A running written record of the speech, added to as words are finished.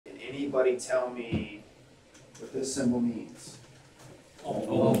anybody tell me what this symbol means?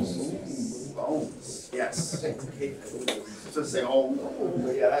 Ohms. Ohms, yes. So say ohm,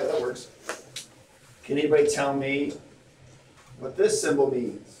 but yeah, that works. Can anybody tell me what this symbol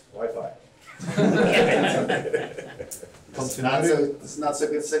means? Wi-Fi. It's not so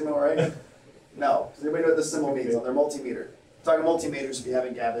good signal, right? No. Does anybody know what this symbol means on their multimeter? Talking multimeters if you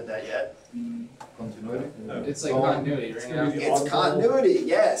haven't gathered that yet. Continuity? No. It's like continuity, right? It's continuity,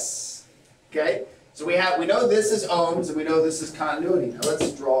 yes. Okay? So we know this is ohms and we know this is continuity. Now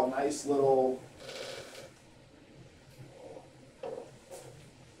let's draw a nice little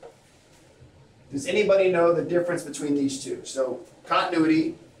Does anybody know the difference between these two? So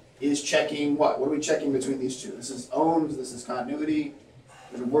continuity is checking what? What are we checking between these two? This is ohms, this is continuity.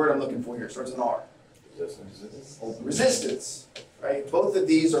 There's a word I'm looking for here, starts with an R. Resistance, right? Both of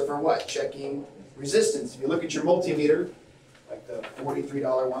these are for what? Checking resistance. If you look at your multimeter, like the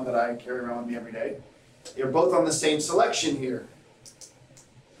 $43 one that I carry around with me every day, they're both on the same selection here.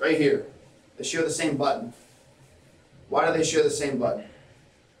 Right here. They share the same button. Why do they share the same button?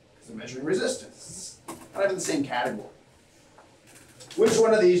 Because they're measuring resistance. Not even the same category. Which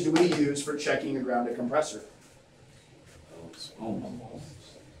one of these do we use for checking a grounded compressor?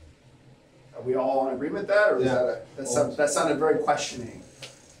 Are we all in agreement with that, or is that sounded very questioning?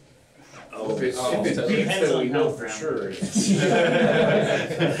 If it's beats, then we know for sure. So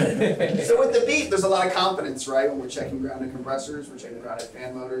with the beat, there's a lot of confidence, right? When we're checking grounded compressors, we're checking grounded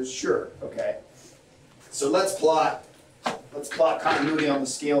fan motors. Sure, okay. So let's plot continuity on the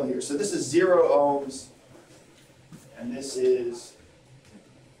scale here. So this is 0 ohms, and this is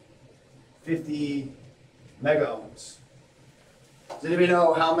 50 mega ohms. Does anybody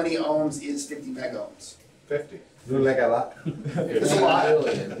know how many ohms is 50 mega ohms? 50. Look like a lot. It's a lot.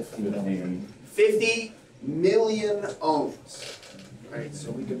 50 million ohms. Right,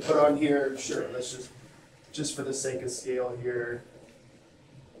 so we could put on here, sure, let's just for the sake of scale here,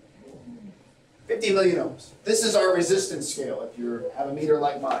 50 million ohms. This is our resistance scale if you have a meter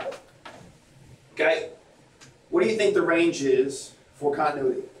like mine. Okay? What do you think the range is for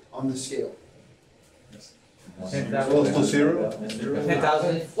continuity on this scale? 10,000 close to 0.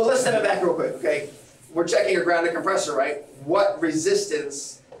 10,000? Well, let's step it back real quick, okay? We're checking a grounded compressor, right? What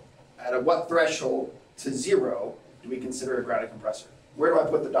resistance at what threshold to 0 do we consider a grounded compressor? Where do I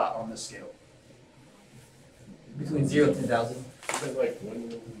put the dot on this scale? Between 0 and 10,000. Like one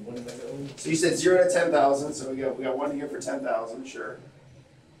mega ohm. So you said 0 to 10,000, so we got one here for 10,000, sure.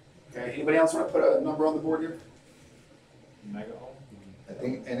 Okay, anybody else want to put a number on the board here? Mega ohm. I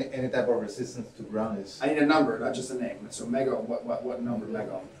think any type of resistance to ground is. I need a number, not just a name. So mega ohm, what number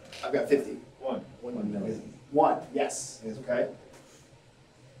mega ohm? I've got 50. One. One, yes. Yes. Okay.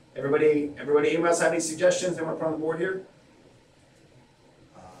 Everybody else have any suggestions they want to put on the board here?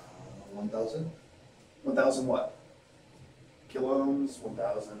 1,000. 1,000 what? Kilo ohms,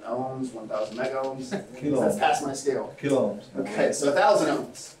 1,000 ohms, 1,000 mega ohms. Kilo That's ohms. past my scale. Kilo ohms. Okay, so 1,000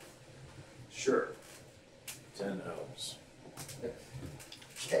 ohms. Sure. 10 ohms.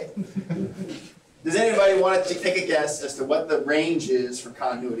 Okay. Does anybody want to take a guess as to what the range is for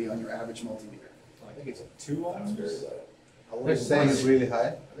continuity on your average multimeter? I think it's 2 ohms. I would say it's really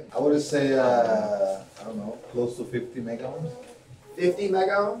high. I would say, I don't know, close to 50 mega ohms. 50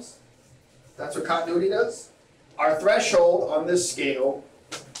 mega ohms? That's what continuity does? Our threshold on this scale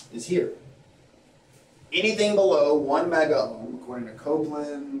is here. Anything below 1 mega ohm, according to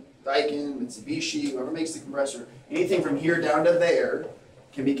Copeland, Daikin, Mitsubishi, whoever makes the compressor, anything from here down to there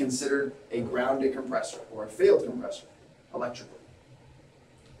can be considered a grounded compressor or a failed compressor, electrically.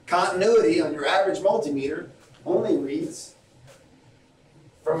 Continuity on your average multimeter only reads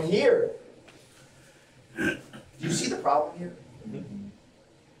from here. Do you see the problem here?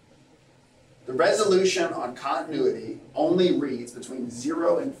 The resolution on continuity only reads between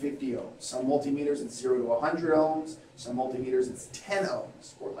 0 and 50 ohms. Some multimeters it's 0 to 100 ohms, some multimeters it's 10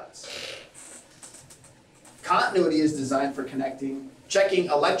 ohms or less. Continuity is designed for checking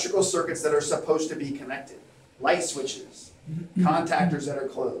electrical circuits that are supposed to be connected. Light switches, contactors that are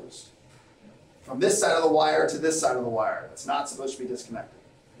closed. From this side of the wire to this side of the wire, that's not supposed to be disconnected.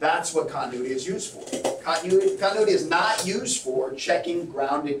 That's what continuity is used for. Continuity is not used for checking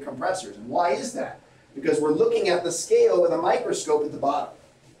grounded compressors. And why is that? Because we're looking at the scale with a microscope at the bottom.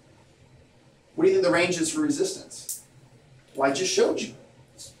 What do you think the range is for resistance? Well, I just showed you.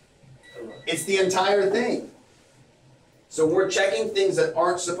 It's the entire thing. So we're checking things that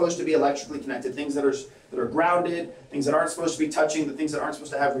aren't supposed to be electrically connected, things that are grounded, things that aren't supposed to be touching, the things that aren't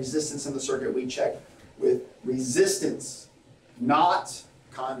supposed to have resistance in the circuit. We check with resistance, not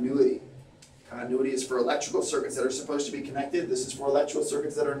continuity. Continuity is for electrical circuits that are supposed to be connected. This is for electrical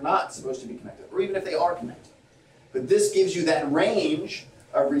circuits that are not supposed to be connected, or even if they are connected. But this gives you that range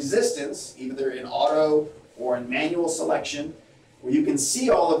of resistance, either in auto or in manual selection, where you can see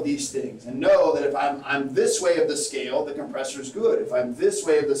all of these things and know that if I'm this way of the scale, the compressor's good. If I'm this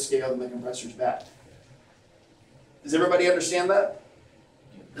way of the scale, then the compressor's bad. Does everybody understand that?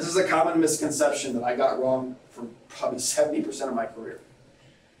 This is a common misconception that I got wrong for probably 70% of my career,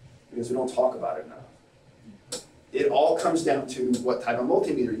 because we don't talk about it enough. It all comes down to what type of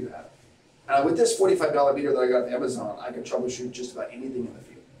multimeter you have. And with this $45 meter that I got at Amazon, I can troubleshoot just about anything in the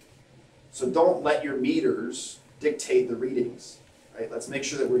field. So don't let your meters dictate the readings. Right? Let's make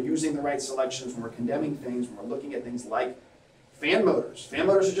sure that we're using the right selections when we're condemning things, when we're looking at things like fan motors. Fan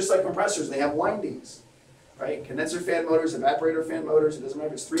motors are just like compressors. They have windings. Right? Condenser fan motors, evaporator fan motors, it doesn't matter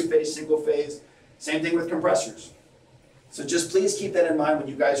if it's three-phase, single-phase. Same thing with compressors. So just please keep that in mind when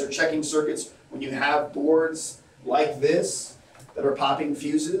you guys are checking circuits, when you have boards like this that are popping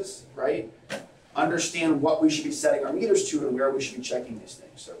fuses, right? Understand what we should be setting our meters to and where we should be checking these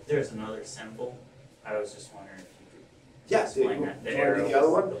things. So there's another symbol. I was just wondering if you could yeah, explain that. The arrow, the other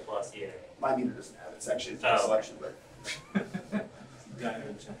one? The plus, yeah. My meter doesn't have it. It's actually a selection, but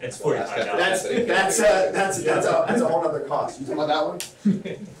it's $45. That's a whole other cost. You talking about that one?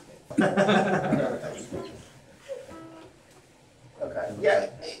 Okay. Yeah.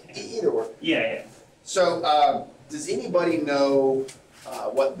 Either or. Yeah. So, does anybody know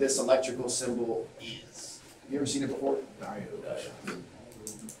what this electrical symbol is? Have you ever seen it before? Diode.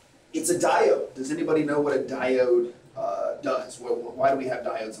 It's a diode. Does anybody know what a diode does? Why do we have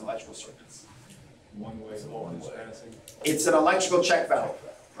diodes in electrical circuits? One-way voltage passing. It's an electrical check valve,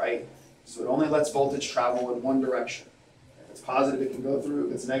 right? So it only lets voltage travel in one direction. If it's positive, it can go through.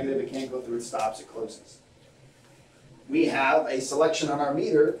 If it's negative, it can't go through. It stops, it closes. We have a selection on our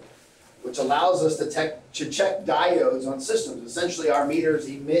meter which allows us to check diodes on systems. Essentially, our meters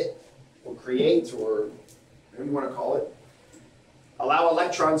emit or create, or whatever you want to call it, allow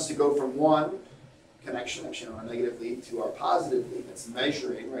electrons to go from one connection, actually on our negative lead, to our positive lead. It's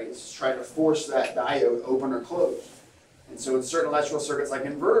measuring, right? It's trying to force that diode open or close. And so in certain electrical circuits like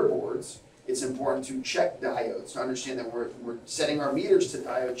inverter boards, it's important to check diodes, to understand that we're setting our meters to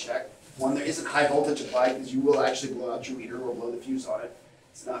diode check. One, there isn't high voltage applied because you will actually blow out your meter or blow the fuse on it.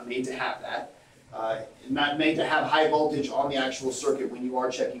 It's not made to have that. Not made to have high voltage on the actual circuit when you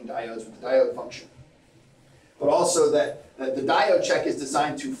are checking diodes with the diode function. But also that the diode check is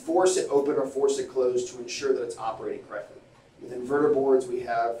designed to force it open or force it closed to ensure that it's operating correctly. With inverter boards, we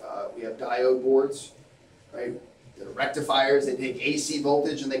have diode boards, right? They're rectifiers. They take AC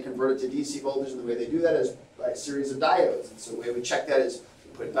voltage and they convert it to DC voltage, and the way they do that is by a series of diodes. And so the way we check that is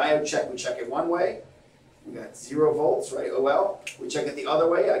we put a diode check, we check it one way, we got 0 volts, right, OL. We check it the other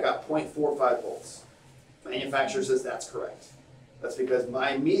way, I got 0.45 volts. Manufacturer says that's correct. That's because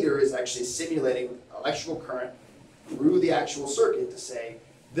my meter is actually simulating electrical current through the actual circuit to say,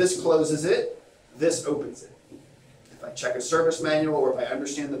 this closes it, this opens it. If I check a service manual or if I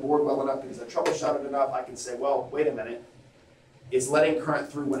understand the board well enough because I troubleshot it enough, I can say, well, wait a minute, it's letting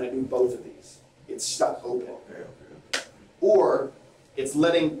current through when I do both of these. It's stuck open. Or it's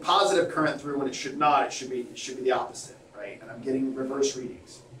letting positive current through when it should not. It should be the opposite, right? And I'm getting reverse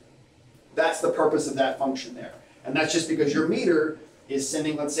readings. That's the purpose of that function there. And that's just because your meter is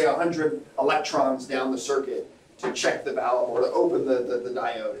sending, let's say, 100 electrons down the circuit to check the valve or to open the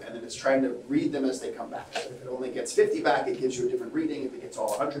diode, and then it's trying to read them as they come back. So if it only gets 50 back, it gives you a different reading. If it gets all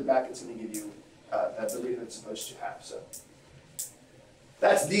 100 back, it's going to give you the reading it's supposed to have. So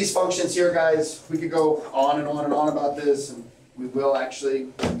that's these functions here, guys. We could go on and on and on about this, and we will actually,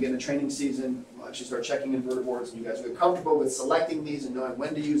 when we get in the training season, we'll actually start checking inverter boards, and you guys will get comfortable with selecting these and knowing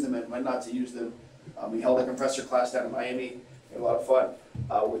when to use them and when not to use them. We held a compressor class down in Miami. We had a lot of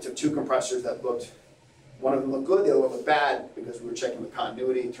fun. We took 2 compressors that looked, one of them looked good, the other one looked bad because we were checking with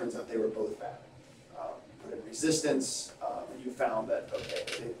continuity. It turns out they were both bad. Put in resistance, and you found that,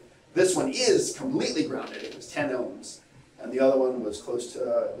 okay, this one is completely grounded. It was 10 ohms, and the other one was close to,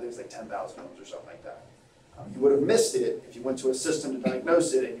 I think it was like 10,000 ohms or something like that. You would have missed it if you went to a system to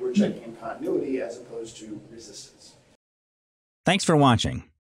diagnose it and you were checking in continuity as opposed to resistance. Thanks for watching.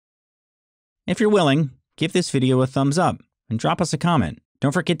 If you're willing, give this video a thumbs up and drop us a comment.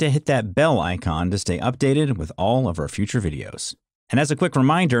 Don't forget to hit that bell icon to stay updated with all of our future videos. And as a quick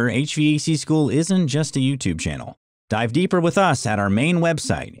reminder, HVAC School isn't just a YouTube channel. Dive deeper with us at our main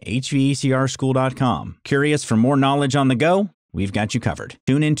website, hvacrschool.com. Curious for more knowledge on the go? We've got you covered.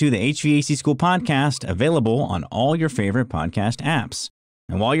 Tune into the HVAC School podcast, available on all your favorite podcast apps.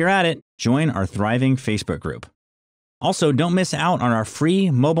 And while you're at it, join our thriving Facebook group. Also, don't miss out on our free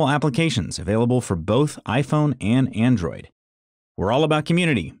mobile applications available for both iPhone and Android. We're all about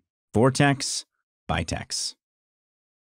community. For techs, by techs.